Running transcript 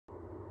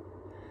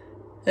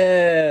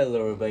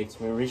Hello everybody, it's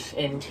me Rich,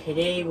 and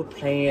today we're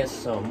playing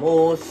some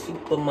more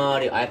Super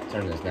Mario. I have to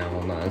turn this down,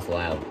 hold on, it's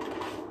loud.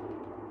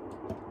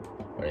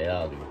 What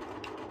I'll do.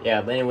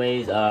 Yeah, but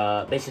anyways,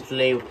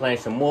 basically we're playing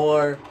some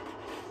more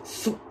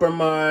Super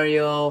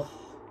Mario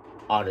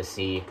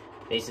Odyssey.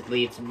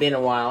 Basically, it's been a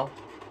while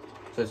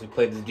since we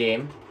played this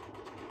game.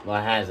 Well,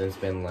 it hasn't, it's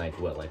been like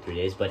 3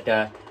 days, but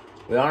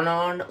we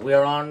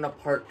are on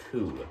part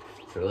 2.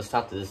 So let's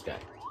talk to this guy.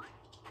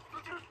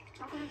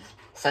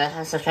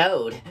 So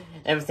Toad,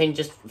 everything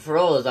just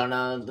froze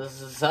on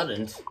this is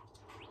sudden.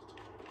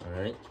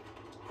 Alright.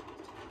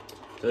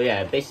 So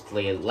yeah,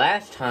 basically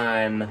last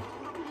time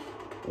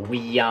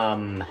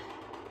last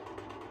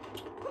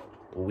time,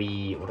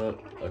 we were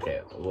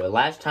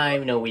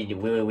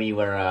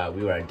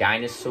a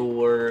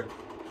dinosaur.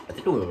 I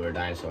think we were a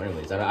dinosaur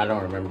anyways. I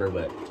don't remember,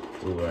 but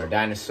we were a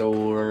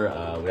dinosaur.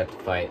 We had to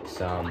fight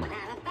some.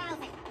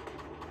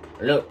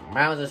 Look,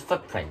 Bowser's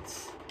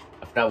footprints.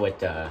 I forgot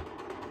what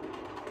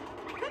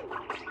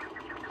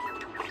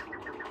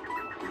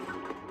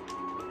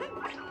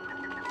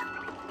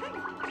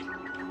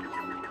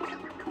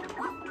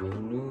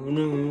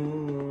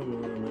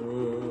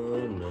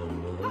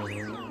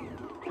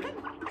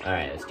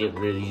Alright, let's get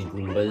rid of these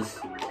Goombas.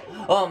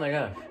 Oh my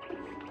gosh.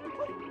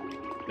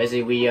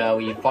 Basically, we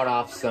fought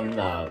off some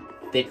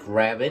thick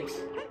rabbit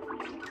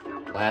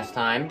last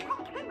time.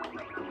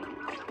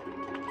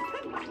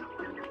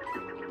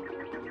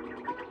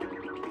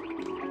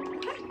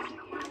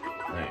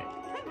 Alright.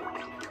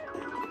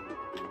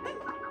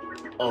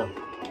 Oh.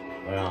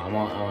 Well, I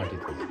want to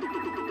do this.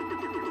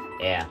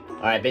 Yeah.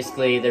 Alright,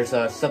 basically, there's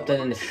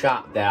something in the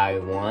shop that I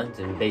want,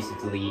 and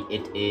basically,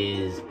 it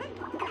is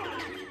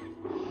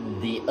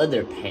the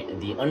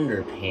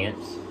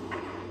underpants.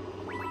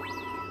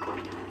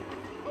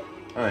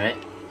 Alright.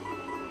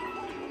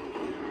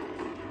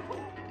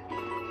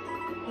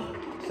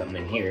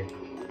 Something in here.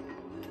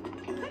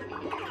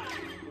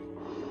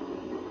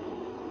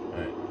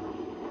 Alright.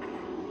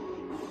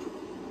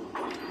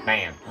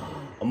 Bam.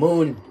 A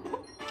moon.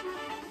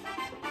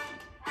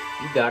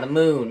 You got a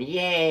moon.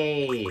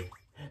 Yay.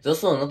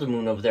 There's also another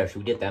moon over there. Should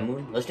we get that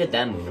moon? Let's get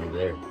that moon over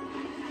there.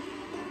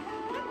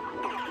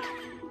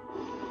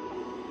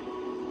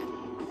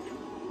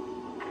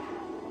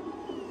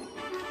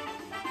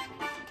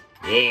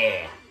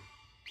 Yeah.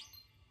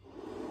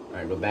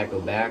 Alright, go back. Go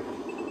back.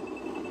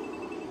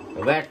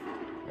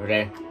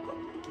 Okay.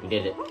 We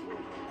did it. Oh,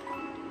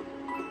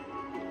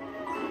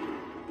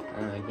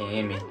 you can't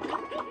hear me.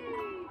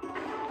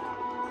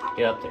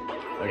 Get up there.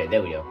 Okay,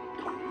 there we go.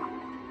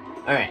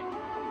 Alright.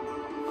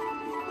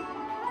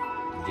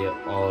 Get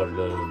all of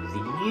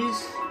these.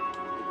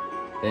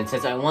 Then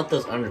since I want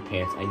those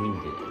underpants, I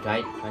need to...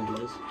 Can I do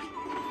this?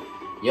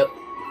 Yep.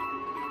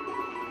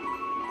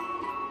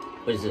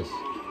 What is this?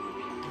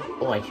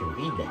 Oh, I can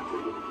read that.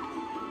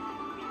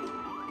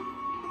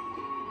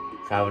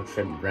 Travel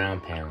trip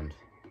ground pound.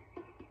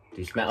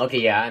 Do smell?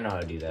 Okay, yeah, I know how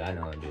to do that.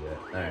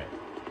 Alright.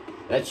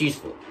 That's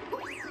useful.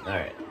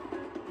 Alright.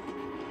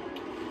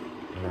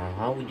 Now,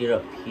 how we get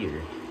up here?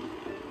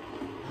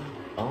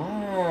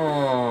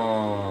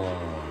 Oh.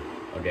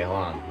 Okay, hold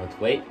on. Let's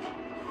wait.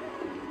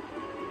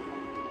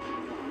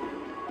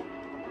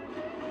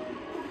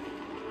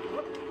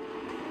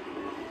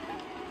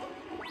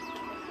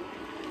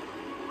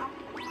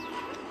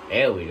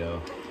 There we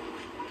go.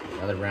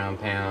 Another round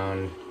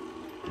pound.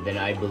 Then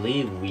I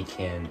believe we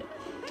can...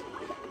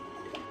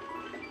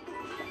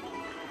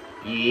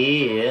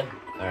 Yeah.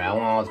 Alright, I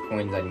want all the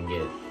coins I can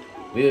get.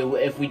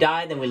 If we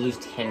die, then we lose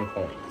 10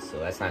 coins. So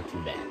that's not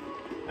too bad.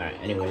 Alright,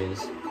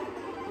 anyways.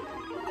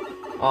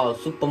 Oh,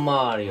 Super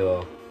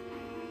Mario.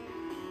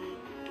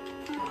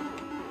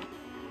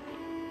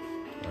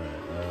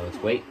 Alright, let's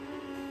wait.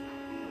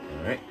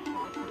 Alright.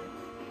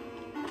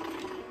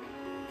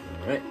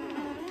 Alright.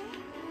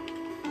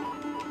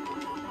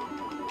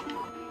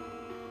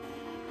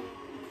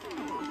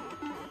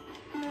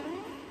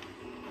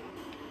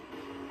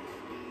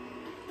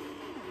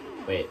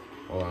 Wait,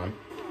 hold on.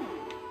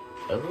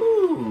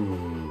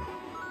 Ooh.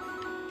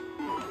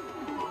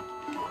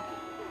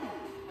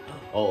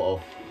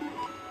 Oh.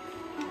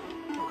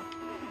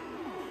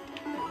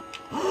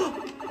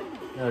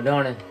 No,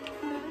 darn it.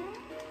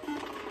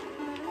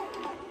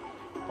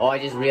 Oh, I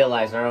just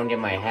realized I don't get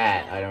my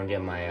hat. I don't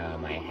get my,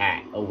 my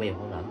hat. Oh, wait,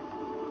 hold on.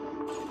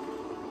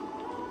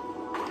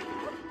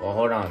 Oh,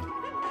 hold on.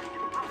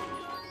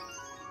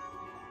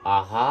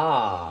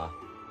 Aha.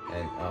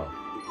 And, oh.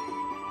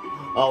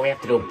 Oh, we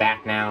have to go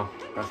back now.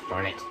 Gosh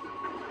darn it.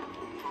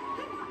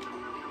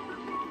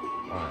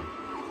 Hold on.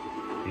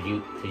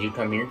 Could you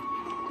come here?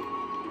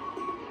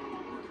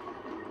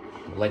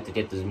 I'd like to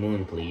get this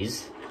moon,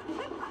 please.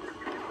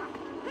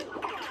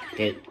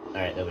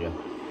 Alright, there we go.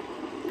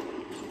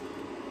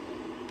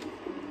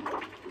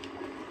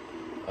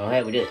 Oh,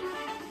 hey, we did it.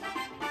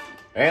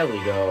 There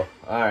we go.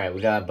 Alright, we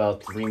got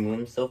about 3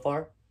 moons so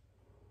far.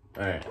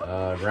 Alright,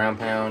 ground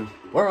pound.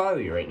 Where are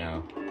we right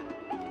now?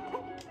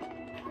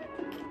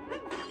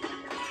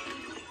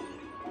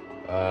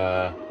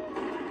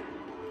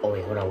 Oh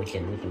wait, hold on, we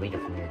can make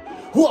it from here.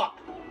 Hooah!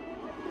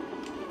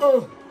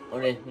 Oh,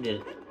 okay, we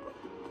did it.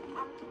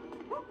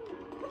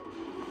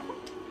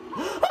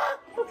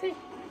 Okay.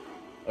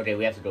 Okay,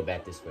 we have to go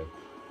back this way.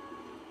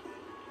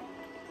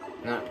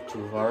 Not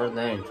too hard,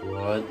 that ain't too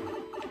hard.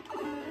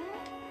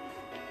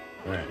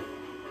 Alright.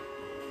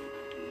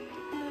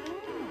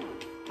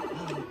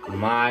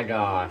 My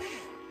gosh.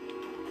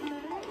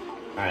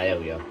 Alright, there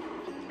we go.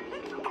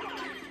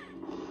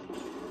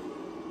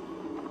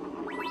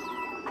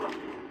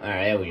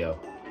 Alright, there we go.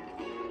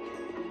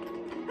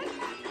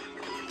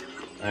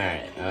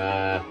 Alright,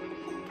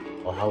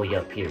 well, how are we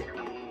up here?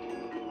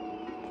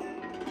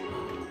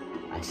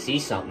 I see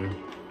something.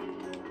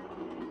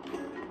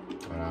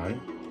 Hold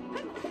on.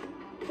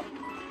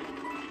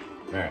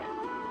 Alright.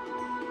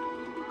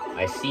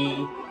 I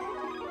see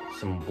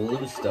some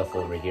blue stuff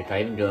over here. Can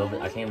I even go over?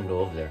 I can't even go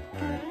over there.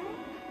 Alright.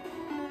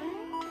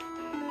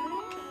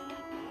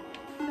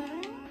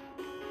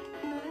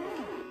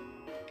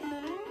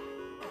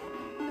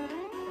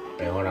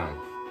 Wait, hold on.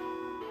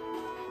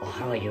 Oh,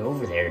 how do I get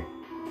over there?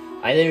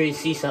 I literally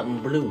see something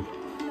blue.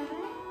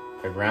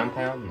 A ground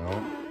pound?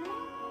 No.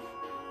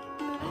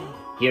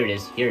 Here it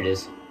is. Here it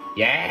is.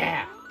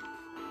 Yeah!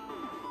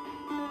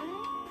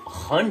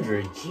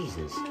 100?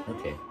 Jesus.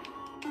 Okay.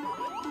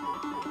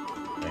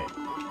 Alright.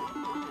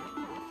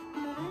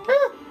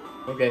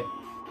 Okay.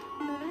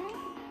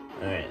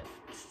 Alright.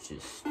 Let's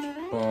just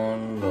keep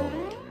on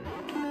going.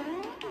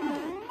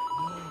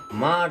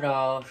 My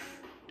gosh.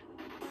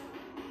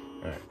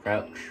 Alright,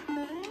 crouch.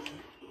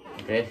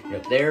 Okay, get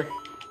up there.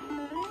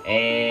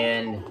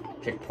 And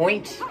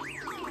checkpoint.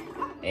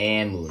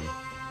 And moon.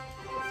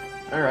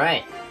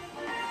 Alright.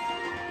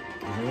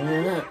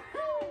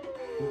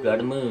 We got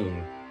a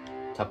moon.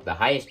 Top of the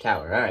highest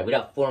tower. Alright, we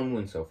got 4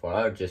 moons so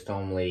far. Just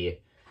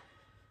only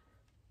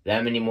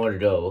that many more to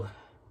go.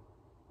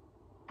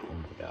 Oh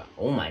my god.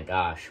 Oh my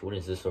gosh. What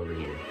is this over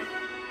here?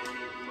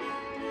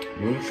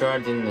 Moon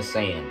shards in the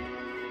sand.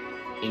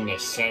 In the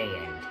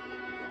sand.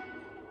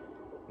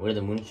 What do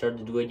the moon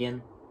shards do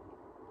again?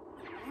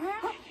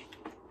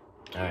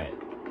 Alright.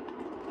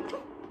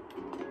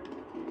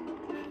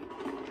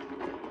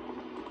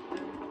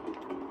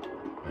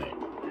 Alright.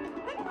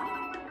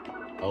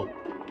 Oh.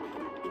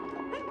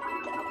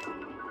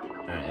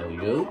 Alright, there we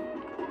go.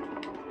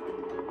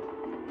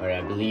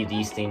 Alright, I believe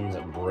these things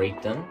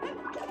break them.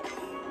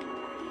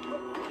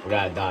 We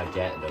gotta dodge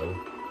that though.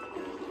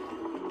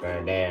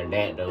 Gotta dodge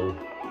that though.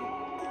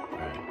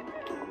 Alright.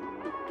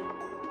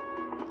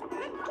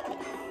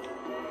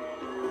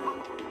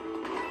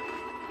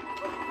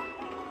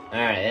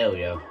 Alright, there we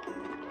go.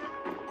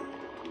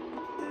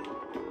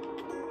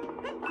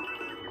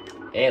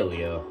 There we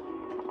go.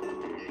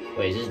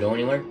 Wait, is this go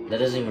anywhere? That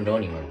doesn't even go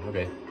anywhere.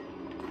 Okay.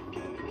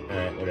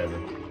 Alright, whatever.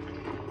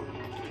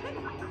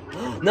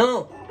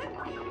 No!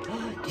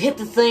 Hit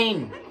the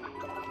thing!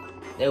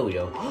 There we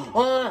go.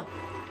 Ah!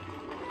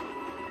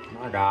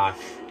 My gosh.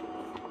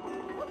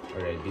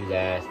 Okay, do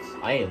that.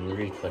 I am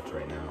literally clutch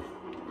right now.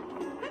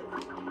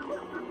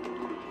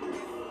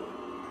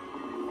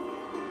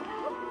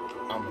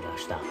 Oh my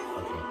gosh, stop.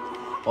 Okay.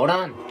 Hold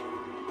on.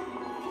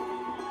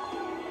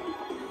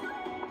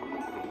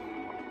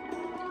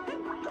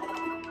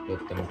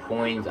 Get them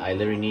coins. I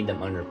literally need them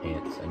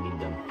underpants. I need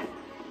them.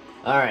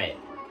 Alright.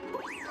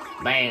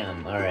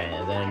 Bam! Alright,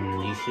 and then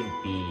you should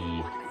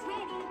be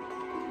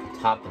the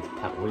top of the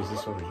top. What is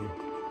this over here?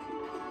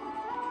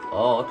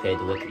 Oh, okay.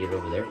 Do we have to get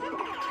over there?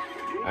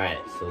 Alright,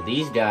 so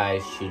these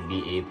guys should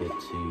be able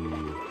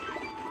to...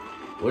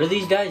 What do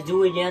these guys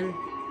do again?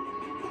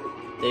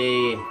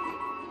 They...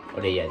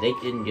 Okay, yeah, they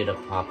didn't get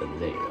up top of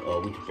there. Oh,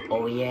 we could,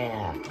 oh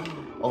yeah.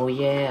 Oh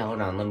yeah.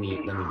 Hold on, let me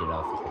get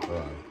off. Hold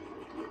on.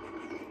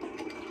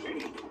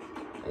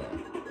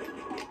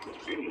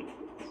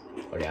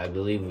 Okay, I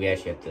believe we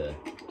actually have to.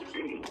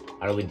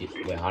 How do we do?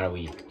 Wait, how do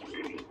we?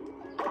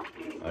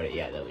 Okay,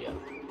 yeah, there we go.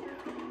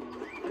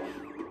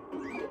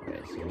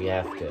 Okay, so we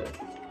have to.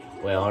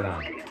 Wait, hold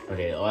on.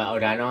 Okay,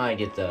 okay, I know how to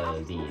get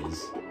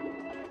these.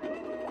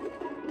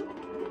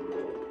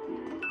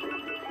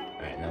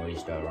 Alright, now we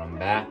just gotta run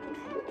back.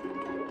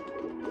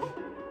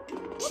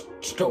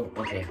 Go!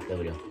 Okay, there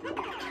we go.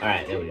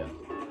 Alright, there we go.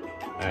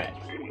 Alright.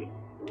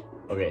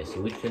 Okay,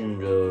 so we can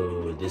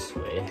go this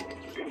way.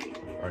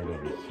 Or go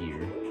over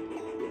here.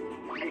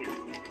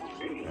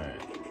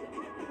 Alright.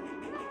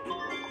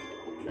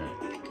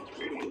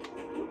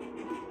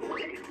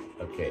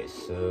 Okay,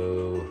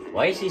 so...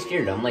 Why is he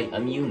scared?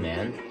 I'm you,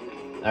 man.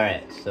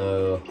 Alright,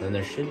 so... Then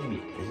there should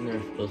be... Isn't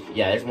there supposed to...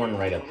 Yeah, there's one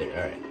right up there.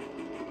 Alright.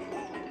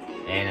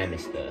 And I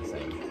missed the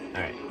thing.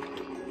 Alright.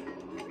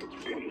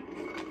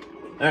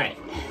 Alright.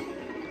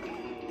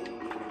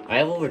 I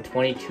have over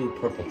 22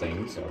 purple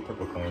things, or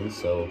purple coins,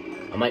 so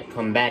I might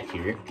come back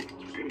here.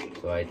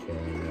 So I can...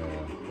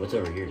 what's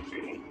over here?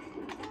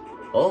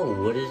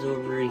 Oh, what is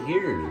over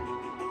here?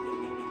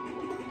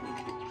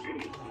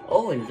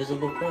 Oh,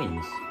 invisible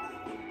coins.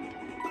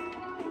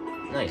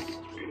 Nice.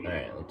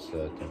 Alright, let's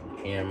turn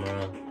the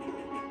camera.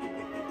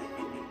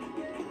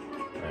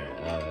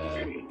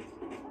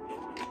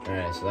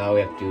 Alright, so all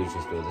we have to do is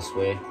just go this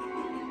way.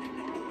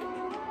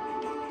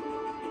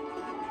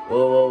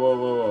 Whoa, whoa, whoa,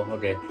 whoa, whoa.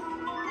 Okay.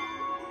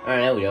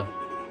 Alright, there we go.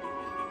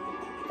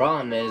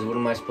 Problem is, what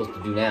am I supposed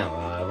to do now?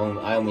 I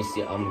only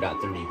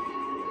got 3.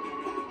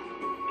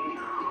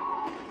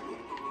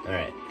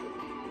 Alright.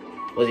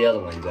 Where the other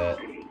ones at?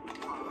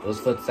 Those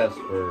footsteps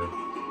were...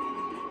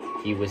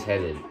 He was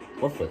headed.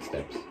 What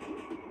footsteps?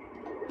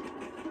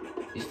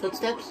 These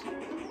footsteps?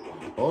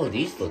 Oh,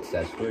 these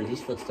footsteps. Where are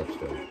these footsteps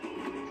go?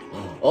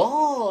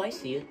 Oh, I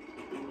see it.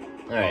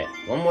 Alright,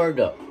 one more to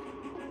go.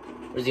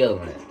 Where's the other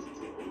one at?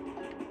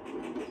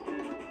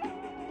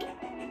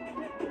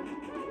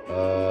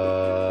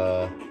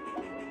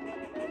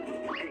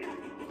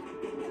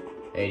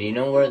 Hey, do you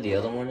know where the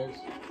other one is?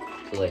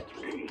 So, like,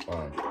 hold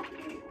on.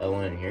 Other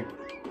one in here?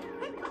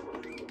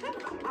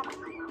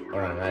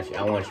 Hold on, actually,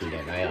 I want you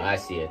again. I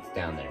see it. It's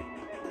down there.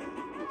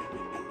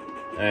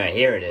 Alright,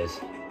 here it is.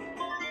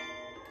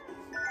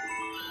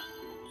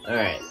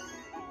 Alright.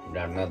 We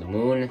got another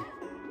moon.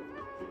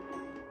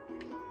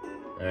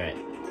 Alright.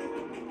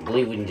 I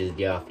believe we can just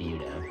get off of you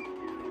now.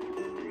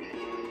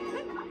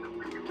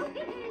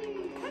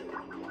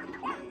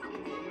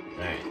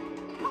 Alright.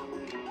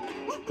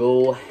 Let's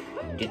go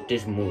and get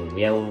this moon.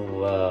 We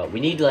have, we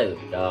need like,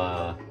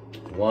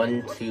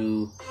 1,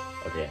 2,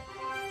 okay.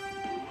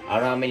 I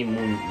don't know how many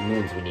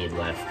moons we need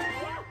left.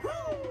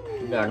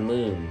 We got a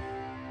moon.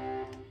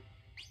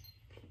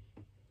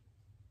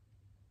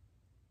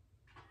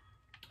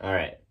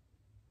 Alright.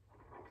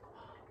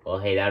 Well,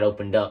 hey, that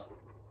opened up.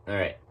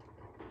 Alright.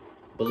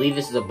 Believe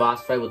this is a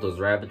boss fight with those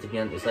rabbits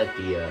again. It's like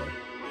the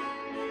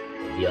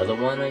other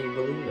one, I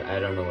believe. I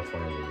don't know which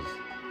one it is.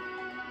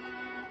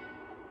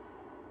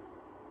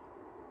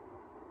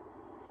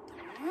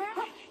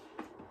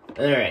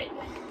 Alright.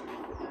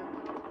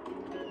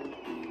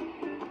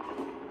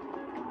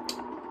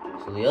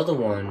 So the other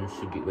one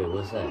should be... Wait,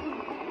 what's that?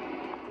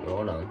 Wait,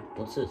 hold on.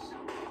 What's this?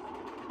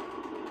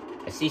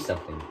 I see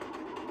something.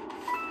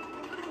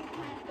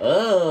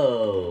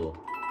 Oh!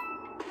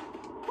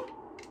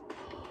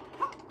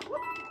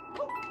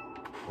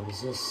 What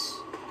is this?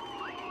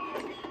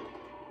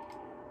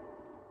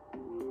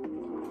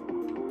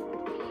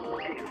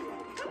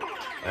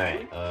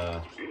 Alright,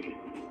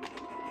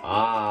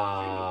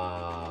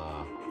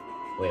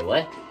 wait,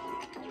 what?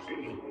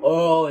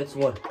 Oh, it's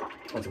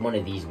one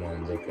of these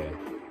ones, okay.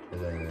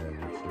 And then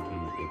it should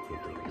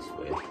be this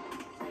way.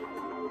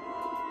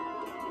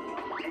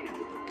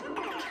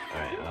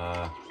 Alright,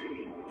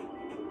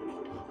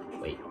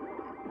 wait.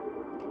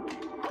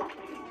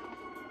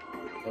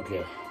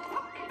 Okay.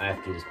 I have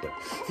to do this quick.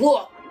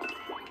 Whoa!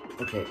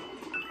 Okay.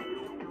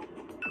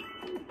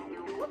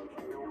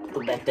 Go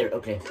back there,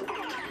 okay.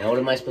 Now what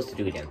am I supposed to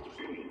do again?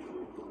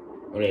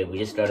 Okay, we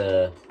just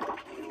gotta...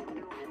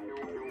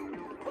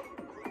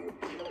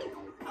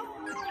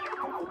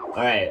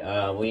 Alright,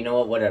 well, you know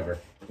what? Whatever.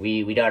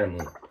 We got our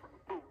moon.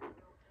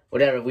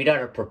 Whatever, we got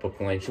our purple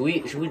coin. Should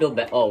we go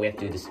back? Oh, we have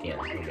to do this again.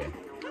 Okay.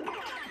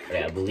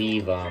 Yeah, I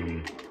believe,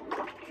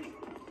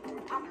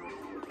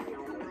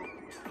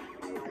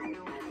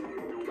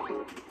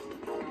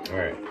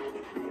 Alright.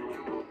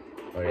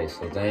 Okay,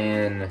 so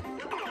then...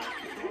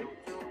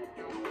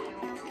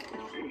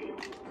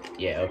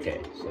 Yeah,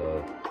 okay,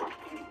 so...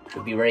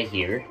 Should be right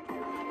here.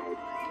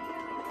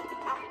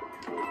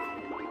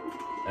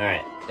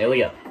 Alright, there we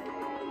go.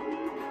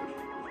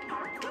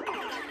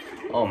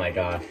 Oh my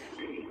gosh.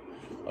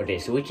 Okay,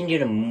 so we can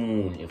get a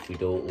moon if we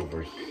go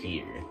over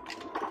here.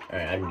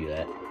 Alright, I can do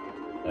that.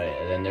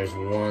 Alright, and then there's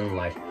one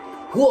like...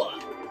 Whoa!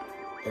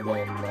 And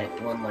then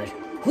like one like...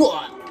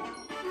 Whoa!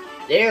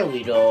 There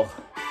we go.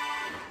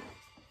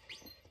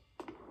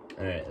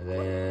 Alright, and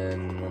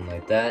then one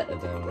like that,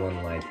 and then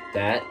one like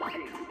that.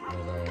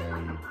 And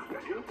then...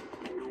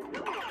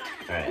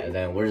 Alright, and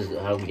then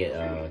how do we get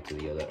to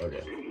the other...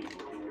 Okay.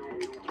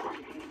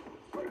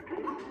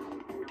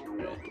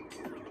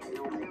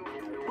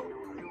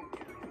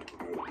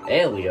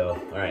 There we go.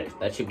 Alright,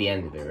 that should be the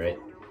end of it, right?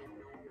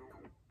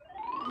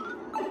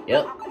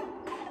 Yep.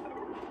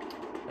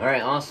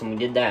 Alright, awesome, we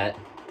did that.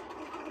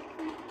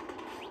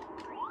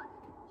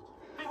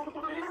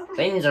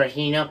 Things are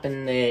heating up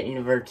in the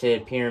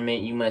inverted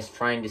pyramid. You must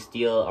trying to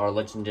steal our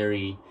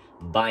legendary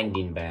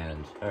binding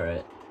band.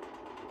 Alright.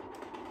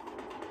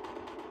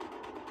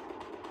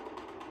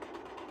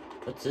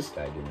 What's this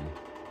guy doing?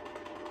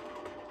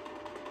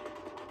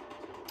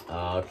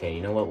 Okay,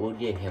 you know what? We'll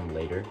get him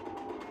later.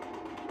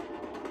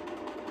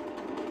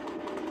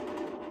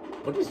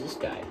 What is this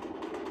guy?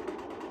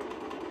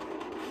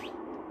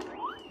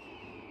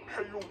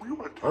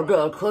 I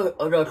got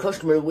a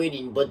customer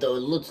waiting, but it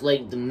looks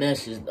like the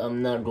mess is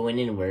I'm not going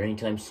anywhere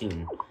anytime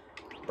soon.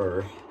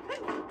 Brr.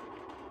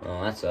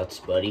 Oh, that sucks,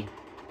 buddy.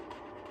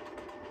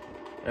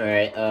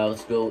 Alright,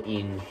 let's go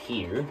in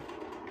here.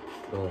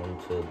 Go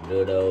into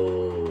good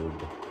old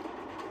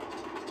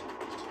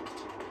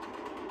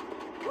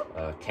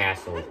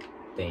castle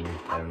thing.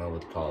 I don't know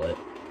what to call it.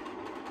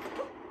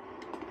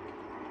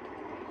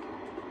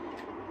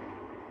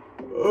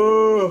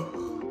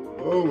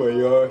 Oh my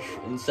gosh.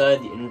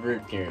 Inside the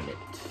inverted pyramid.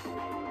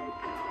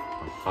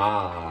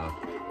 Aha.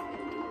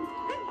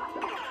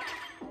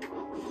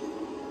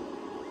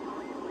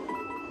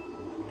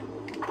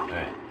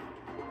 Alright.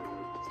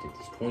 Let's get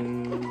these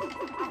coins.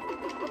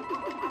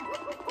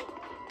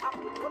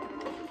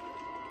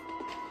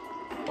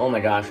 Oh my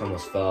gosh,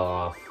 almost fell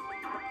off.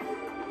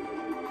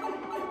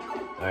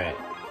 Alright.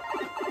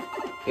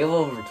 We have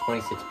over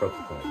 26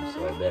 purple coins,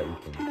 so I bet we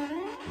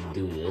can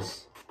do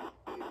this.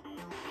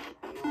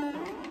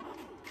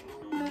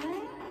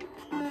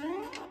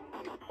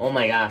 Oh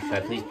my gosh, should I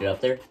please get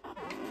up there?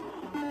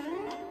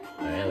 Alright,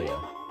 there we go.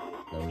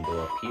 Then we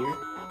go up here.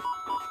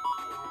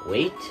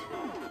 Wait.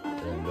 And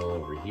then go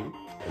over here.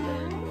 And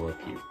then go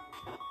up here.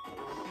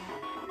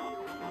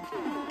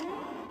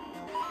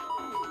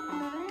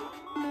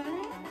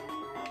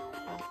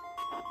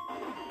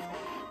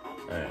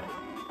 Alright.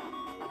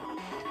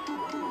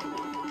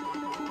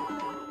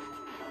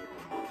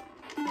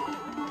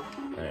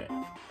 Alright.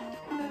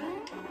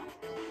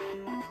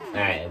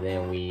 Alright, and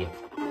then we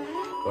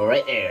go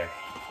right there.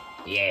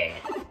 Yeah.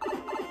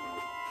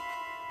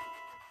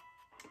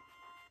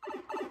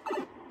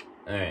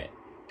 Alright.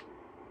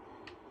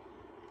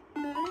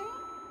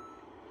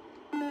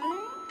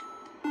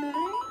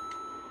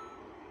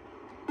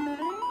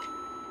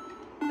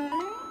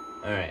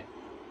 Alright.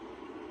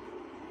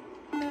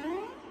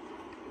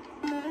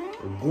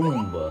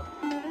 Goomba.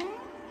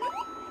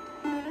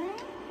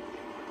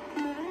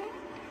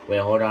 Wait,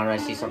 hold on, I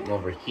see something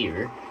over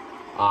here.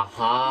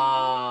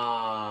 Aha!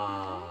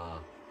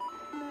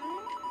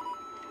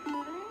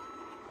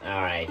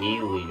 Alright,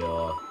 here we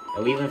go.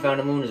 And we even found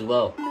a moon as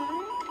well.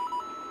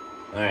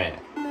 Alright.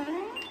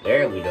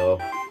 There we go.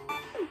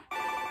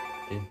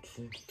 Dun,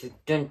 dun, dun,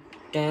 dun,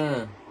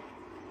 dun.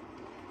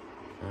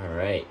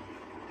 Alright.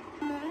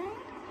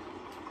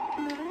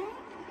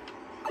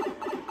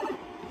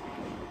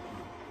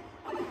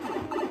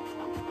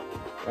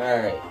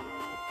 Alright.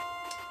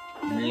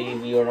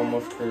 Believe you're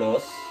almost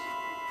close.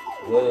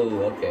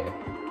 Whoa, okay.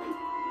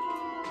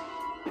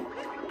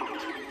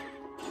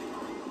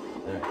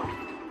 Alright.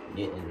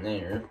 Get in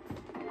there.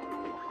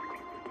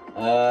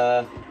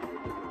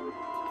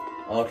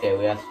 Okay,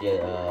 we have to get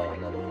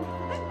another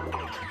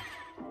one.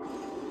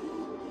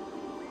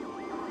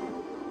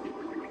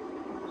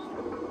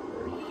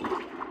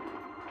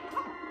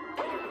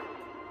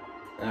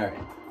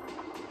 Alright.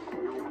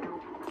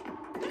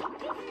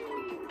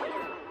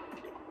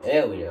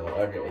 There we go,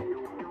 okay.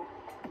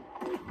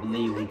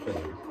 Believe we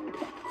can.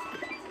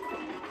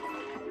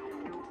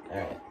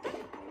 Alright.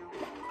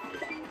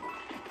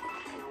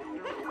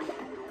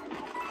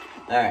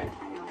 Alright.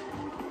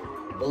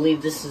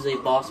 Believe this is a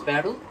boss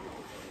battle.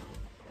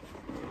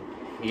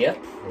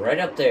 Yep, right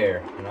up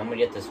there. And I'm gonna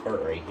get this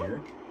part right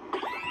here.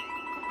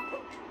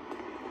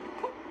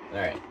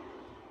 Alright.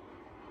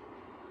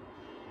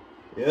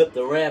 Yep,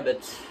 the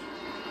rabbits.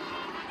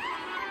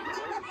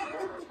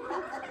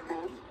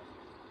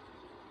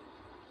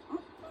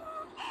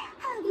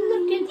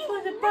 Looking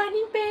for the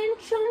Bunny Band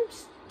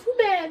chumps? Too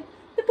bad.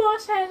 The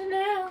boss has it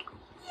now.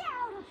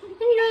 And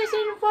you guys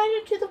ain't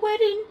invited to the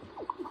wedding.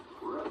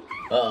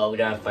 Uh-oh, we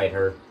gotta fight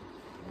her.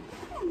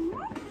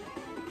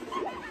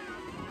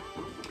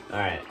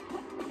 Alright.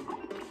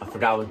 I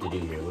forgot what to do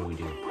here. What do we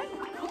do?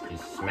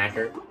 Just smack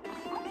her?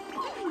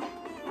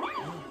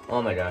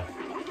 Oh my gosh.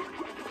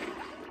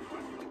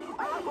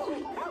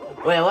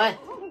 Wait, what?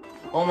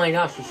 Oh my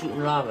gosh, she's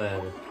shooting lava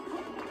at her.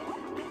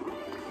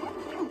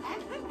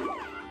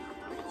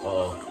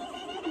 Uh-oh.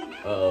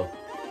 Uh-oh.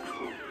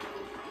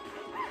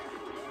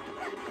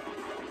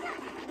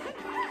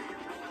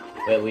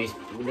 Wait,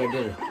 what are you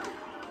doing?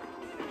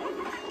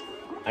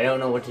 I don't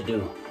know what to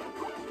do.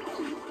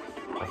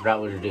 I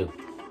forgot what to do.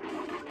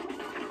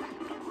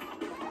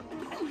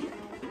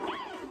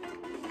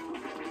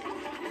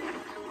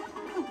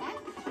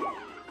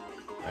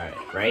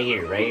 Alright, right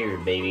here,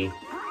 baby.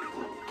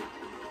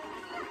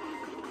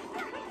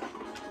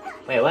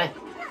 Wait, what?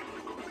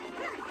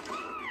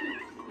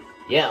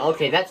 Yeah,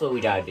 okay, that's what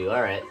we gotta do,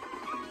 alright.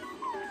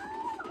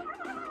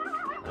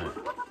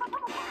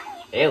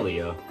 There we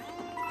go.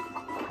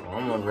 Well,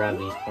 I'm gonna grab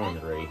these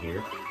coins right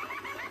here.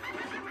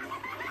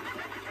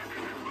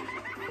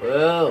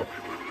 Whoa!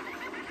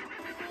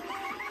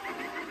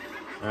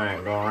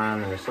 Alright, go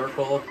around in a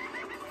circle.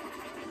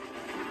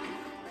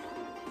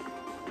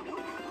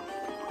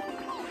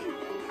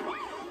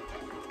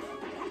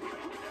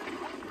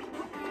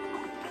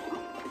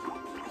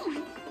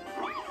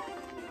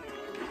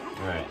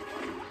 Alright.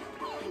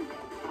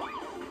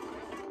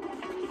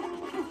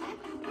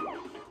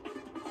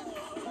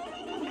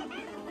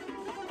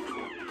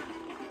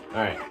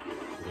 Alright.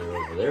 They're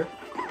over there.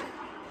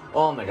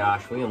 Oh my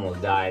gosh, we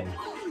almost died.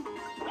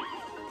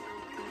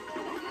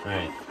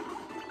 Alright.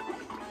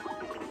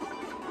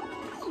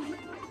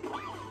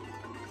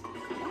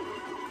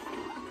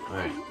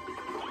 Alright.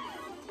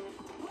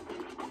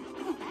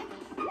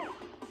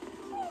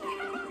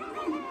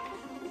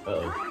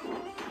 Uh-oh.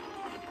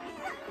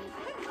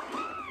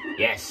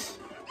 Yes!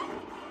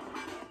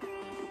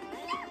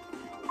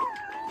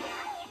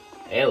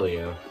 There we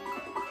go.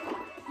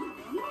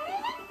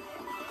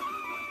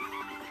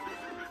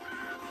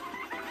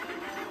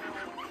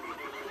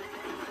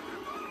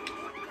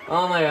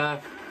 Oh my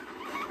gosh.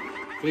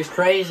 He's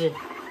crazy.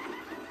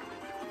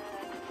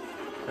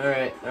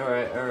 Alright.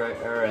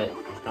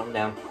 Just calm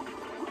down.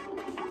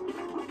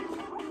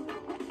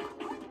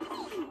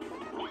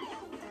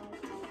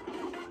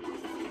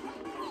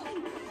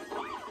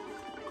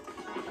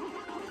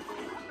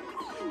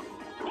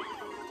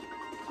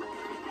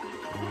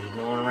 He's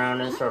going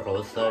around in a circle.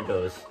 Let's see how it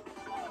goes.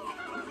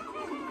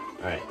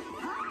 Alright.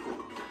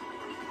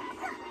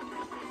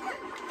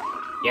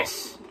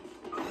 Yes!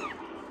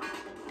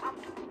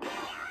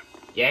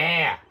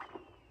 Yeah!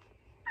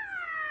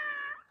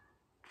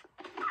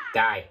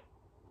 Die.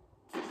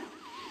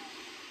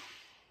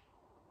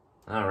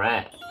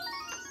 Alright.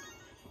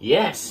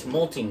 Yes!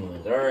 Molting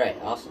wounds. Alright,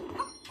 awesome.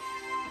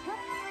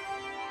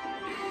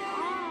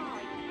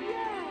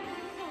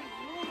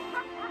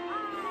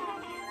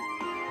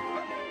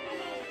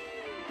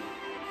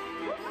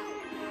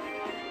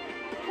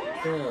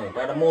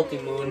 Got a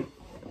multi-moon.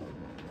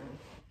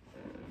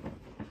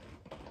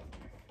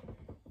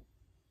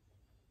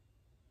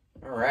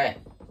 Alright.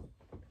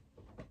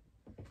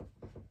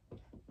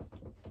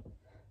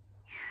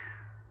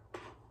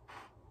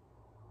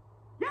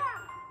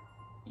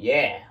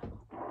 Yeah.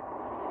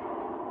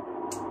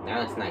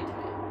 Now it's nighttime.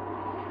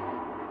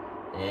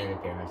 And the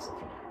pyramid's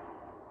looking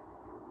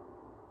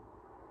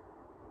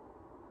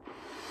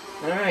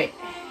at. Alright.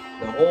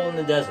 The hole in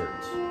the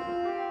desert.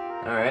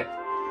 Alright.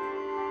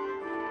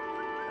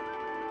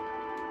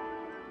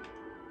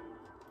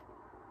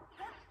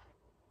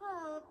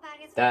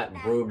 That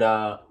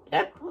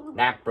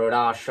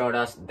Bruda showed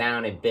us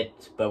down a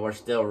bit, but we're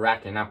still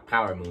racking up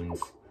power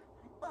moons.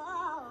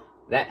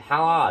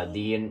 How odd,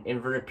 the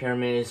inverted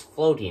pyramid is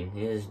floating.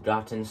 It has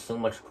gotten so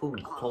much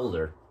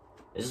colder.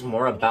 Is this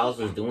more of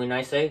Bowser's doing,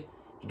 I say?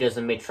 He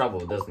doesn't make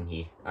trouble, doesn't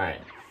he?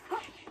 Alright.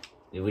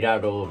 We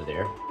gotta go over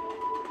there.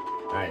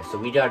 Alright, so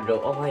we gotta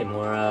go... Oh, hey,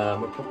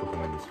 more purple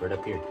coins right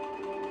up here.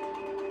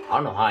 I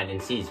don't know how I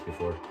didn't see these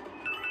before.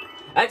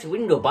 Actually, we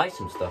can go buy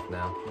some stuff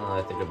now, now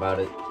that I think about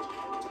it.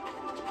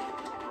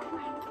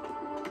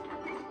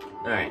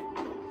 Alright.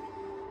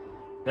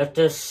 Let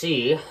us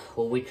see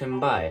what we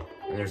can buy.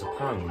 And there's a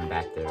power moon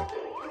back there.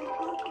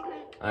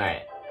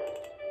 Alright.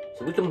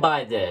 So we can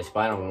buy this,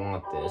 but I don't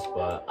want this.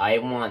 But I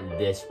want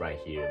this right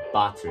here.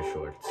 Boxer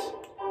shorts.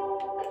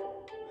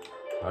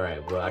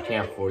 Alright, well, I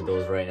can't afford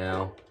those right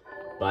now.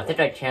 But I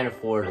think I can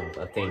afford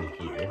a thing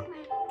here.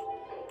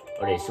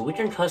 Okay, so we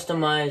can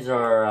customize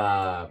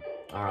our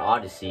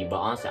Odyssey. But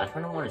honestly, I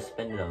kind of want to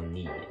spend it on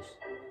these.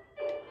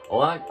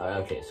 Oh,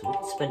 okay, so we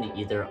can spend it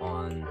either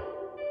on...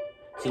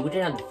 See, we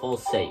didn't have the full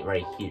set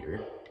right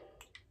here.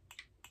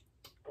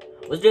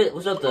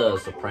 What's up the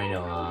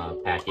Soprano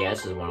pack? Yeah,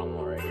 this is what I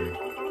want right here.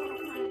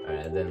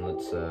 Alright, then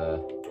let's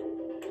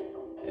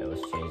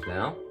change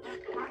now.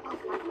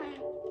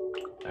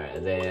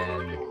 Alright, then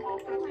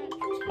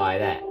let's buy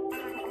that.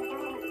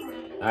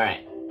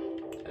 Alright.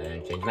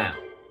 And change now.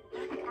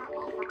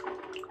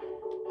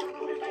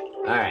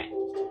 Alright.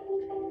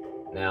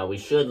 Now we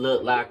should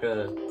look like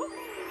a...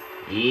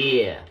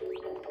 Yeah.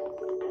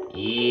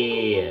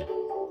 Yeah.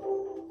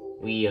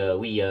 We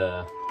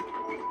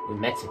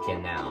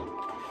Mexican now.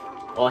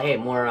 Oh, hey,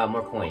 more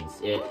coins.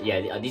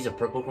 Yeah, these are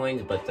purple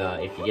coins, but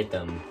if you get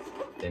them,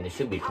 then there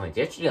should be coins.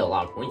 You actually get a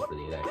lot of coins for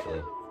these,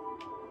 actually.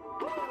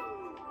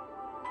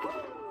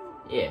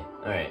 Yeah.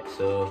 All right.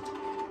 So,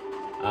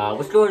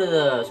 let's go to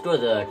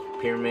the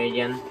pyramid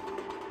again.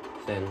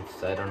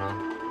 Since I don't know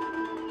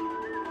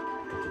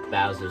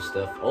Bowser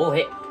stuff. Oh,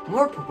 hey,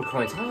 more purple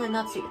coins. How did I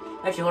not see?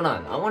 Actually, hold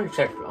on. I want to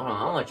check. Hold on.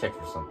 I want to check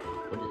for something.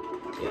 What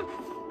is? Yeah.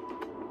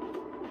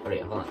 Okay,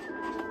 hold on.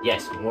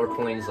 Yes, more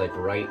coins like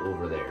right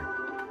over there.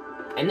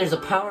 And there's a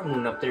power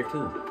moon up there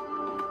too.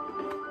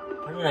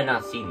 Why did I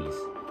not see these?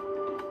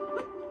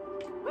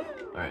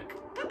 Alright.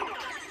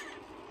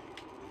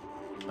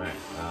 Alright,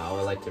 I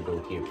would like to go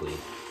here, please.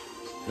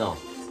 No.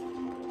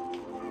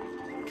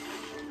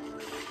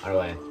 How do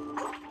I?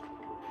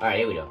 Alright,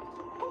 here we go.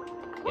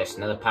 Yes,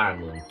 another power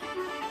moon.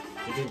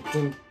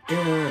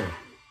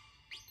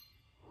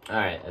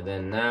 Alright, and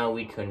then now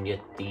we can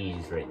get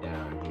these right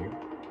down here.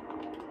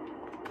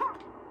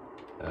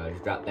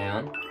 Just drop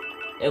down.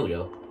 There we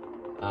go.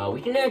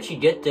 We can actually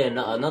get the,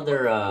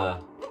 another.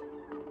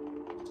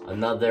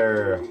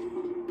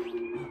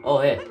 Oh,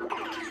 hey.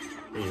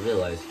 I didn't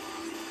realize.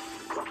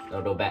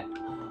 No, go back.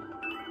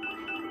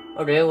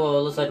 Okay, well,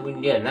 it looks like we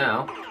can get it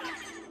now.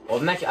 Oh,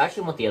 I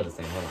actually want the other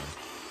thing. Hold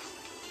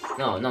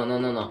on.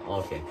 No.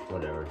 Okay,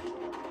 whatever.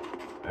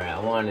 Alright, I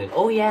wanted.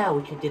 Oh, yeah,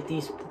 we can get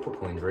these purple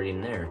coins right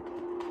in there.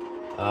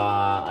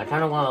 I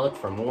kind of want to look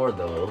for more,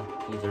 though.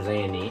 See if there's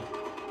any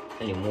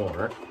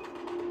more.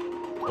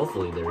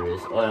 Hopefully there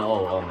is.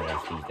 Oh my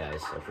gosh, these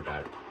guys. I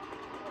forgot.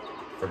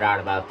 Forgot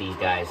about these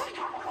guys.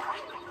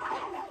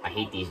 I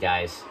hate these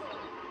guys.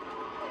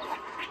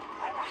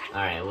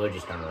 Alright, we're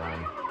just gonna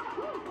run.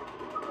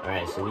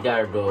 Alright, so we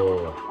gotta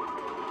go...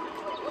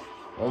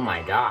 Oh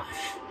my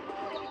gosh.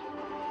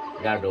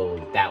 We gotta go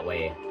that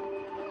way.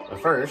 But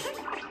first...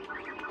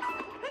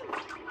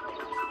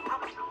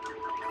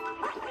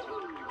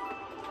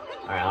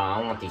 Alright,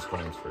 I want these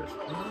coins first.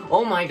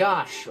 Oh my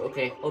gosh!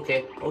 Okay.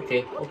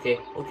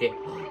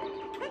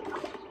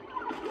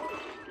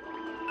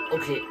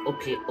 Okay,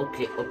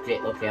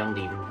 I'm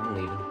leaving.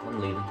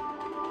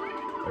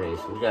 Okay,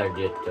 so we gotta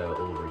get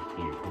over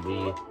here.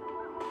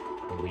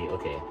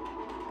 Okay.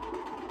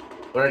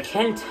 What I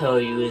can tell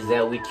you is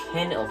that we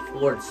can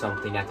afford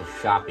something at the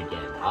shop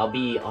again. hold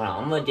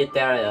on, I'm gonna get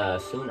there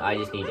soon. I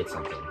just need to get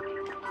something.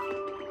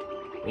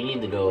 We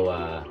need to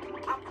go,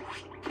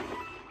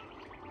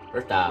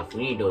 first off,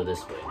 we need to go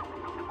this way.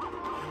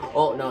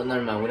 Oh, no,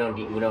 never mind. We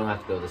don't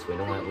have to go this way.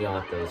 We don't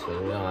have to go this way.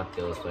 We don't have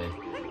to go this way.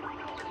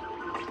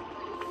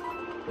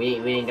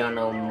 We ain't got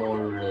no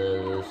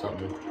more,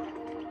 something.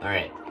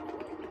 Alright.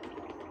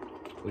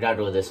 We gotta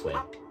go this way.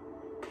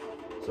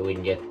 So we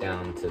can get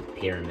down to the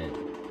pyramid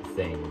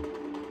thing.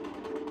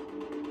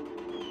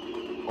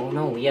 Oh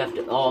no, we have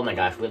to, oh my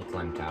gosh, we have to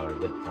climb tower.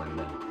 We have to climb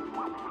the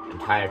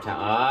entire tower.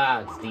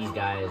 Ah, it's these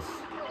guys.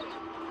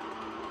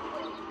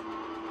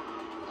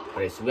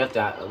 Okay, so we have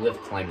to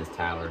climb this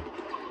tower.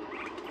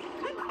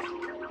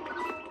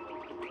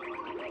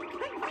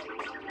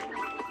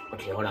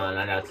 Okay, hold on,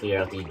 I gotta clear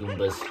out these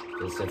Goombas,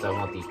 since I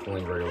want these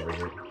coins right over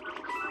here.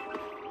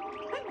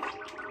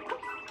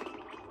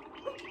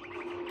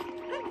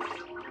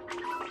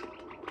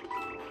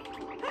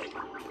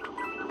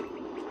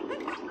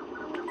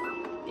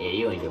 Yeah,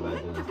 you ain't about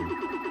to do nothing.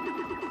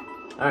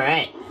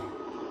 Alright.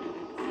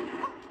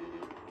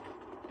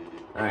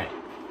 Alright.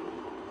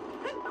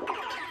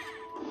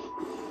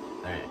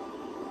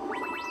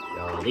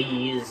 Got all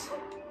these.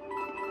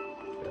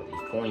 Got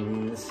these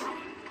coins.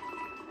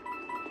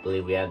 I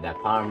believe we have that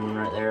power moon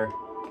right there.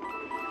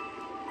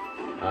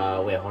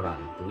 Wait, hold on.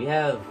 Do we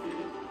have...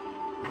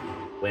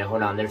 Wait,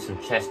 hold on. There's some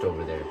chest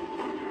over there.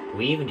 Do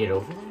we even get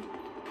over there?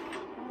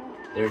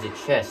 There's a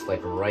chest,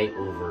 like, right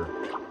over...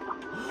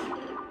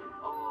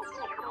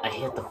 I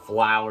hit the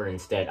flower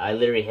instead. I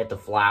literally hit the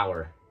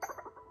flower.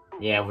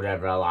 Yeah,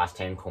 whatever. I lost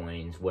 10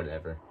 coins.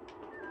 Whatever.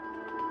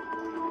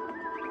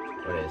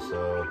 Okay,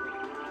 so...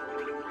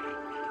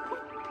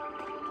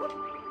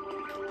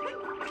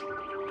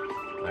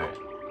 Alright.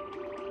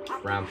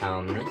 Round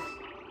pound this.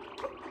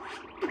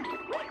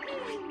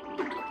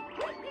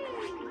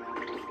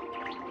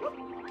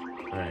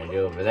 Alright,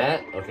 go over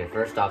that. Okay,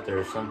 first off,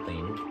 there's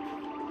something.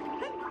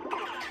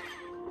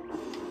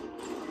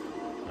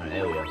 Alright,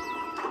 there we go.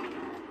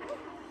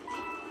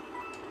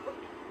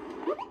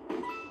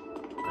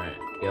 Alright,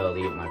 be able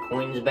to get my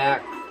coins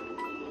back.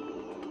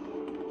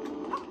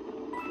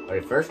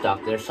 Alright, first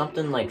off, there's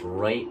something like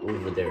right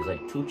over there. There's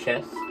like 2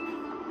 chests.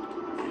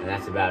 And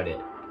that's about it.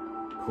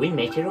 Can we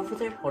make it over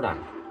there? Hold on.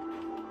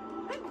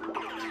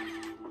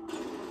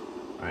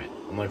 Alright,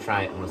 I'm gonna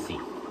try it. I'm gonna see.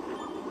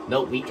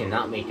 Nope, we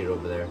cannot make it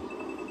over there.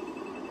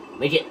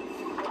 Make it!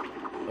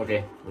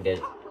 Okay, we did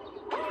it.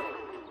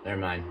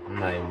 Never mind. I'm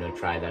not even gonna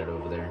try that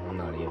over there. I'm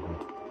not even.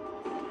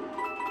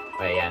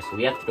 Alright, yeah, so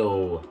we have to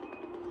go...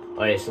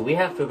 Alright, so we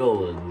have to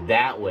go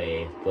that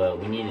way, but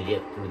we need to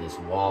get through this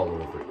wall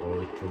over it.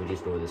 Or can we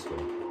just go this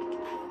way?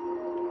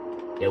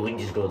 Yeah, we can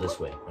just go this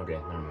way. Okay,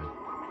 never mind.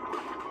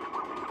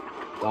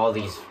 All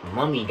these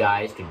mummy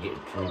guys can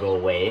go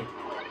away.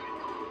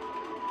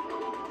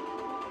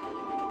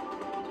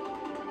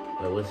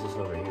 Wait, what's this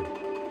over here?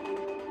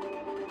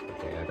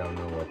 Okay, I don't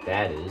know what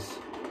that is.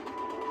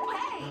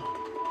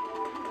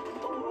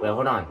 Wait,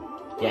 hold on.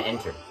 Yeah,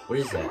 enter. What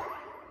is that?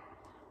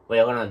 Wait,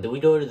 hold on. Do we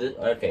go to the...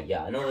 Okay,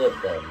 yeah, I know that...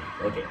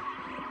 okay.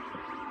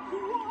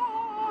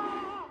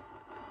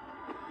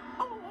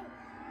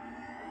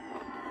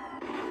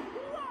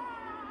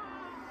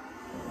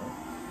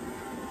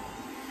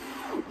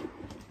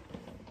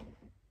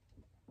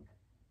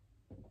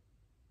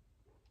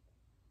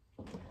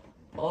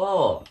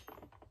 Oh!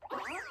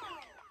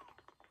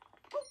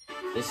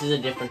 This is a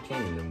different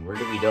kingdom. Where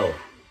do we go?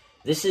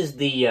 This is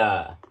the,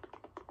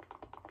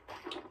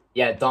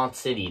 yeah, Daunt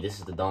City. This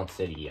is the Daunt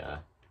City,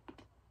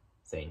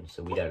 thing.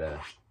 So we gotta,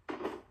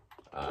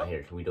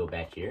 here, can we go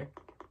back here?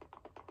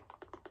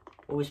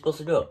 What are we supposed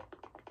to do?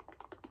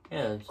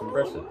 Yeah, it's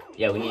impressive.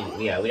 Yeah, we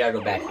gotta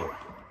go back here.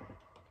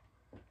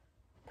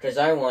 Because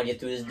I want to get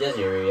through this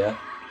desert area,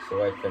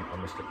 so I can, I'm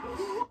gonna skip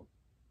this.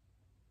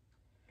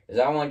 Because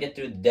I want to get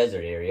through the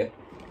desert area,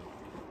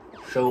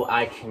 so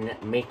I can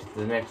make it to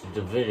the next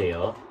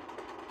video.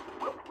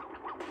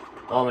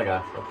 Oh my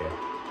gosh, okay.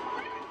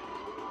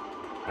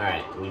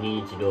 Alright, we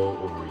need to go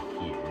over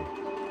here.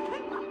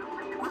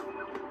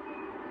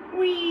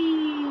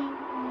 Whee!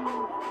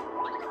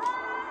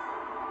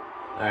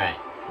 Alright,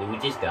 did we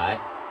just die?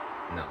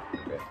 No,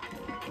 okay.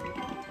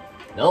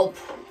 Nope!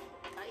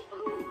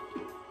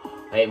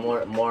 Hey,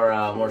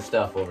 more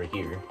stuff over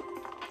here.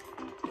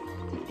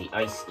 And the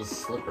ice is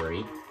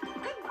slippery.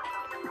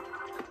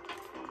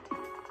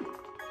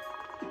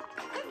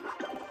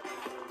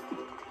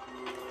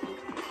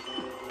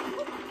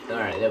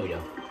 Alright, there we go.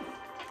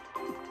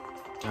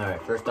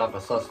 Alright, first off, I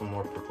saw some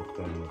more purple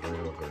coins right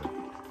over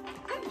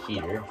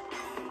here.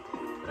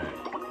 Alright.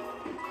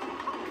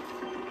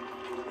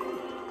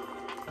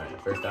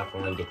 Alright, first off,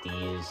 I'm gonna get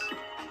these.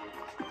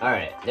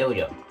 Alright, there we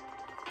go.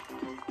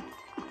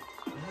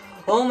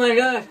 Oh my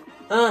gosh!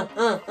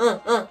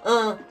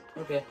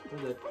 Okay, we're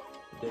good.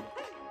 We're good.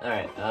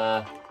 Alright,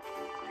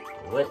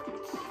 What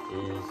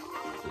is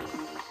this?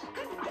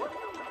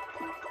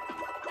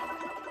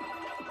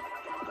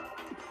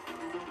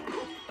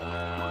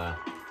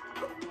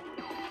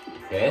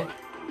 Okay.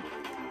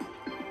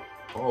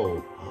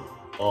 Oh.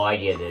 Oh, I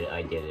get it.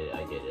 I get it.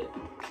 I get it.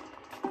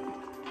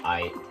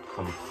 I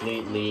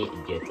completely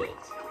get it.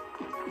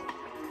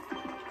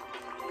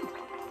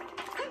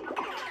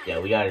 Yeah,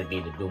 we gotta be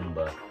the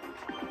Goomba.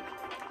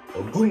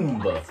 A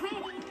Goomba!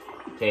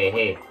 Okay,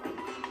 hey.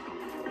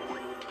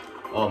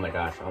 Oh my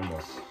gosh,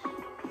 almost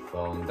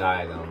fell and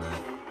died on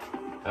that.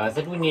 I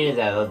think we needed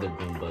that other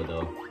Goomba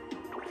though.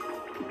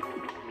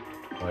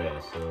 Oh yeah,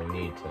 so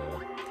we need to...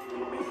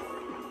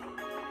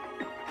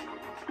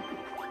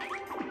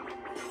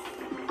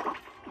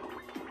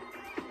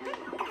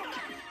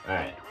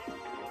 Alright.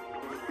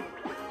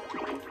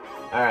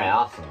 Alright,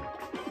 awesome.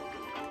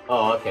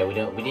 Oh, okay, we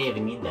didn't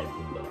even need that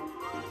Goomba.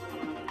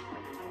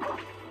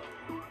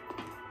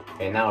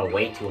 Okay, now we're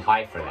way too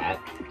high for that.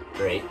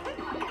 Great.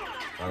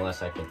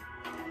 Unless I can...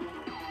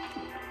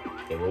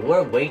 Okay, well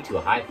we're way too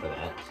high for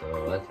that,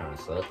 so that kinda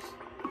sucks.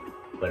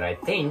 But I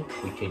think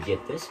we could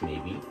get this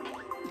maybe.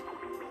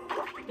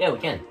 Yeah, we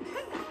can.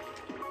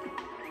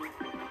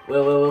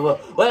 Whoa.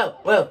 Hold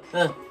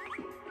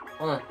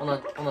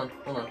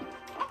on.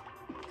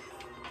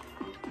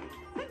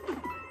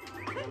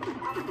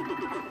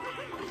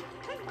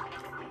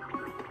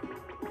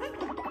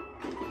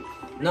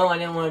 No, I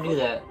didn't want to do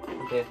that.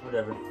 Okay,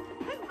 whatever.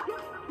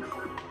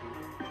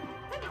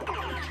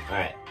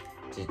 Alright,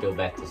 just go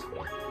back this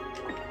way.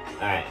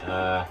 Alright,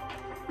 I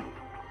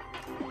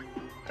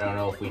don't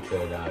know if we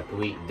could,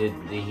 did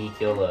he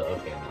kill the,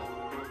 okay, no.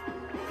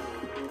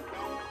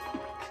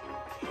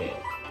 Okay.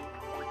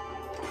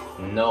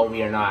 No,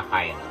 we are not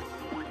high enough.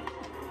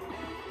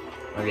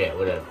 Okay,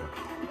 whatever.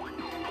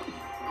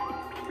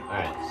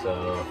 Alright,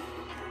 so...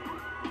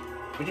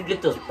 we could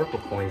get those purple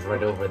coins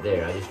right over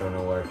there. I just don't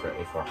know if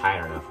we're high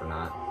enough or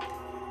not.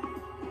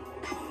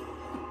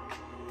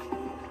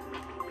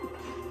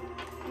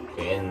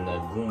 Okay, and the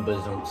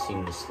Goombas don't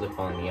seem to slip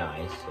on the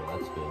ice, so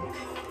that's good.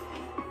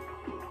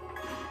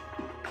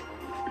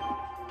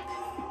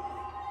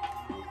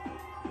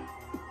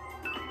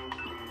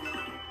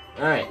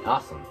 Alright,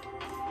 awesome.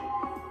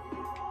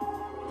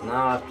 Now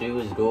all I have to do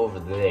is go over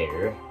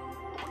there.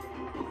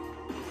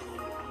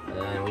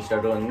 And we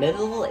start going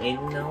middle,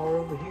 and now we're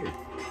over here.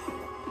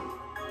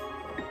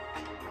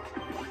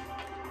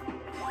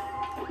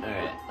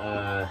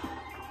 Alright,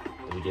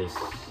 we just...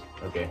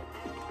 okay.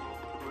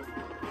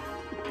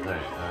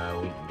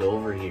 Alright, we go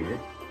over here.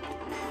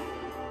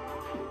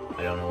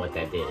 I don't know what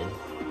that did.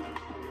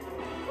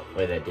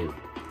 What did that do?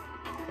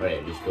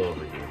 Alright, just go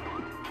over here.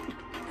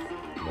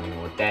 I don't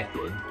know what that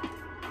did.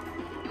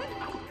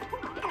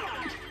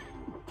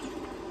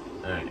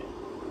 Alright.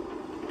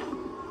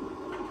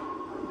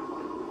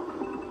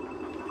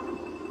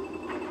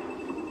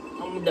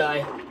 I'm gonna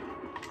die.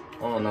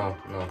 Oh no.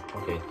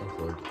 Okay, thank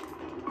Lord.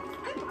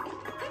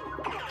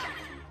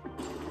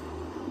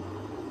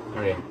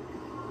 Okay.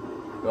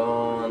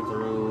 Going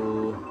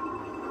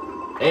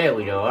through... there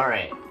we go,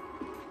 alright.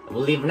 I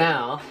believe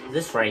now,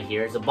 this right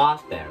here is a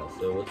boss battle,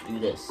 so let's do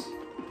this.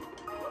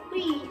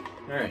 Whee!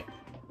 Alright.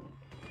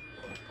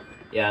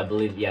 Yeah, I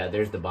believe, yeah,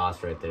 there's the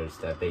boss right there. It's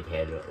that big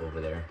head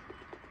over there.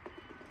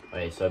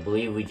 Alright, so I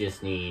believe we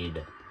just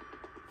need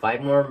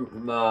 5 more,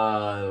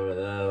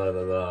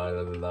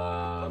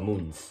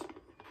 moons.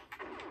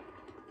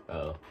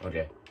 Oh,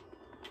 okay.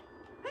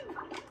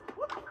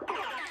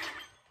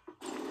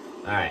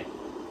 Alright.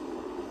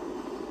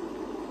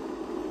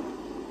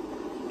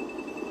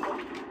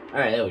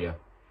 Alright, there we go.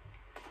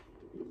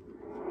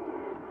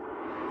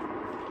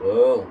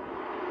 Whoa.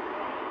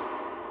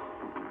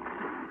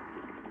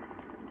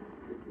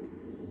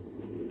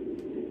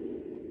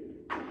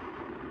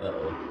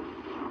 Uh-oh.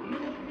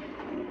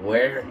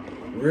 Where?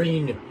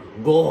 Ring,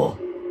 go!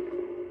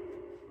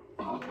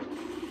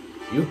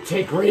 You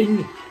take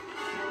ring!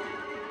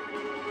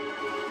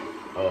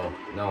 Oh,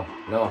 no.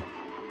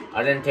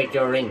 I didn't take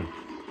your ring.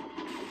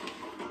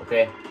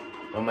 Okay,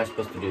 what am I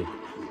supposed to do?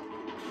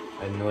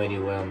 I have no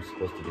idea what I'm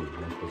supposed to do. What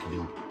am I supposed to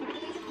do?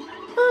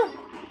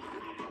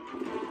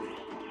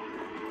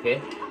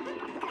 Okay.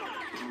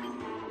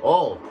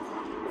 Oh!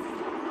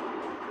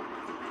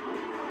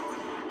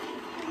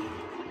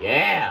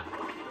 Yeah!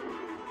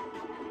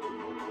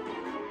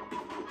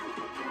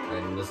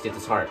 And let's get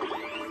this heart.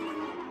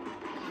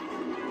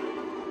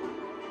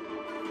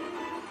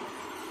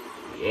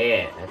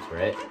 Yeah, that's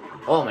right.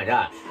 Oh my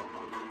gosh.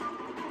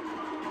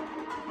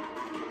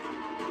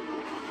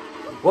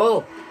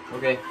 Whoa!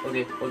 Okay.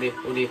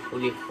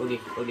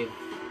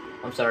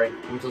 I'm sorry.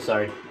 I'm so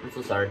sorry.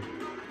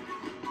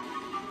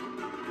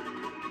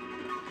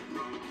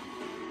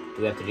 Do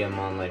we have to get him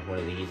on like one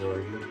of these over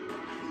here?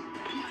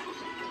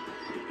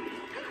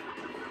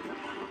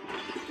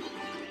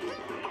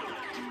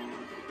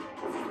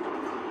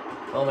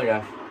 Oh my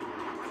gosh.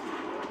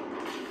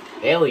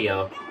 There we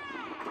go.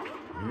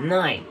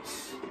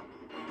 Nice.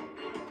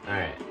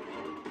 Alright.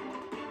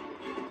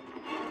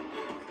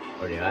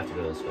 Or do I have to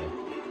go this way?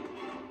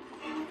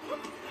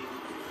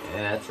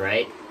 Yeah, that's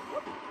right.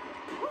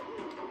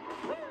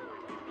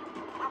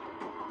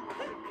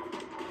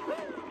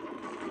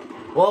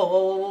 Whoa,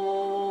 whoa, whoa,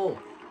 whoa, whoa, whoa.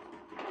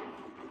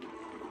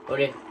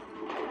 Okay.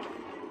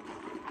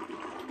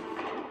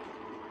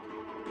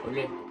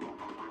 Okay.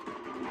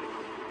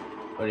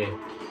 Okay.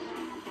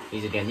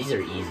 These again. These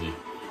are easy.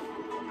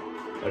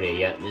 Okay,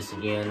 yeah, this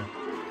again.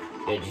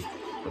 Yeah, just...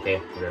 Okay,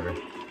 whatever.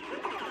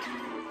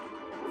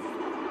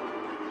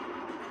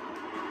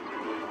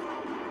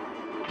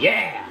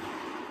 Yeah!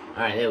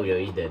 Alright, there we go.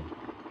 He's dead.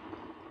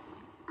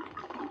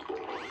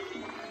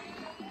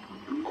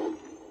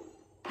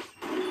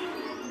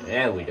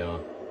 There we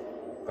go.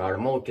 Got a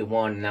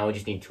multi-one. Now we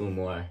just need 2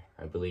 more,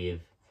 I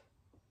believe.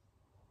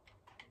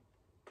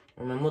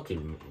 Where my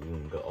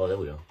multi-one go? Oh, there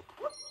we go.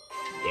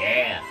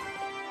 Yeah!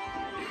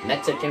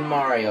 Mexican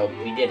Mario.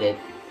 We did it.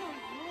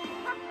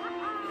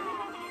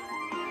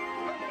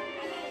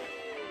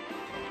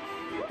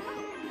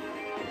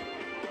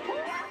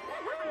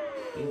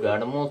 You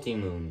got a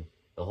multi-moon.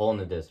 The hole in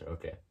the desert.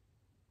 Okay.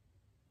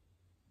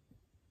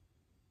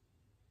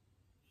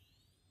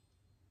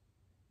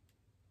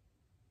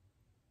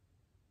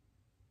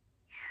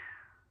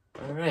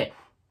 Alright.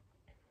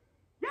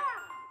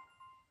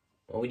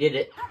 Well, we did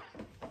it.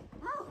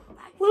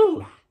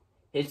 Woo!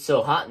 It's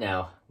so hot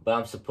now, but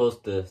I'm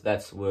supposed to...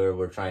 That's where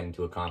we're trying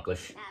to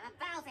accomplish.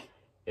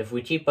 If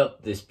we keep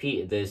up this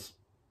pace,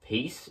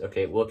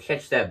 okay, we'll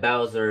catch that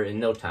Bowser in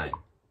no time.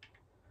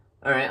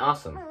 Alright,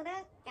 awesome.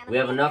 We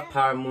have enough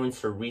power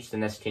moons to reach the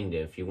next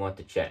kingdom if you want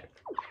to check.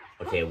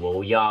 Okay, well,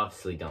 we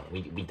obviously don't.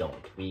 We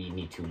don't. We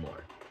need 2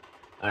 more.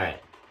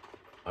 Alright.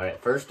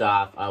 Alright, first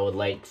off, I would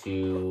like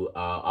to...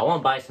 I want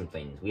to buy some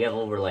things. We have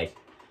over, like,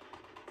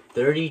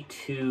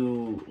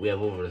 32... We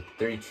have over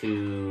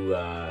 32,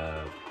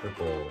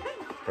 purple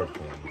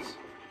ones.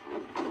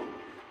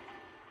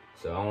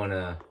 So I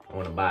wanna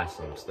buy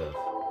some stuff.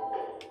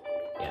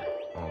 Yeah,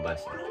 I wanna buy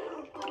some.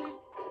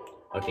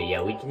 Okay,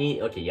 yeah, we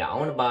need... Okay, yeah, I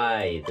wanna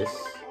buy this...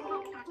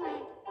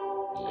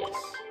 Yes.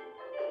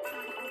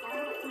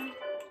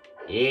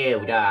 Yeah,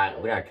 we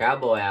got a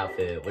cowboy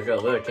outfit.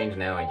 We're changing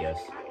now, I guess.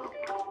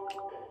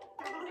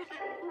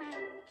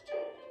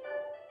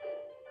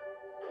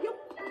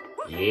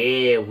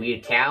 Yeah, we a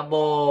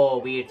cowboy.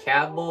 We a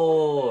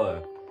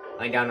cowboy.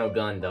 I ain't got no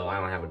gun though. I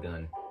don't have a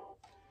gun.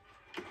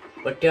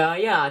 But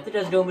yeah, I think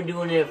that's gonna be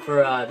doing it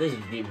for this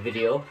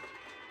video.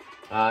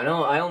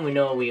 No, I only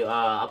know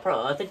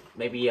I think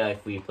maybe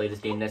if we play this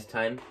game next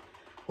time,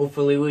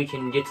 hopefully we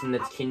can get to the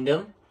next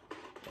kingdom.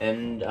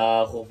 And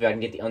hopefully I can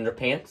get the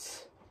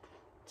underpants,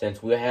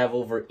 since we have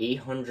over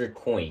 800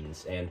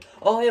 coins. And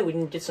oh yeah, we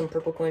can get some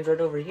purple coins right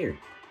over here.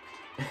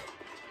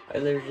 I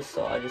just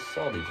saw these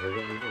right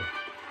over here.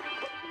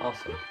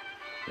 Awesome.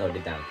 No,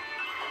 get down.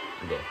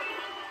 Okay.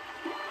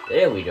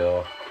 There we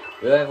go.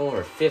 We have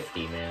over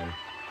 50, man.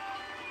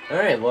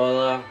 Alright,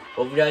 well,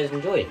 hope you guys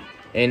enjoy.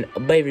 And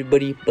bye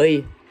everybody.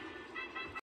 Bye.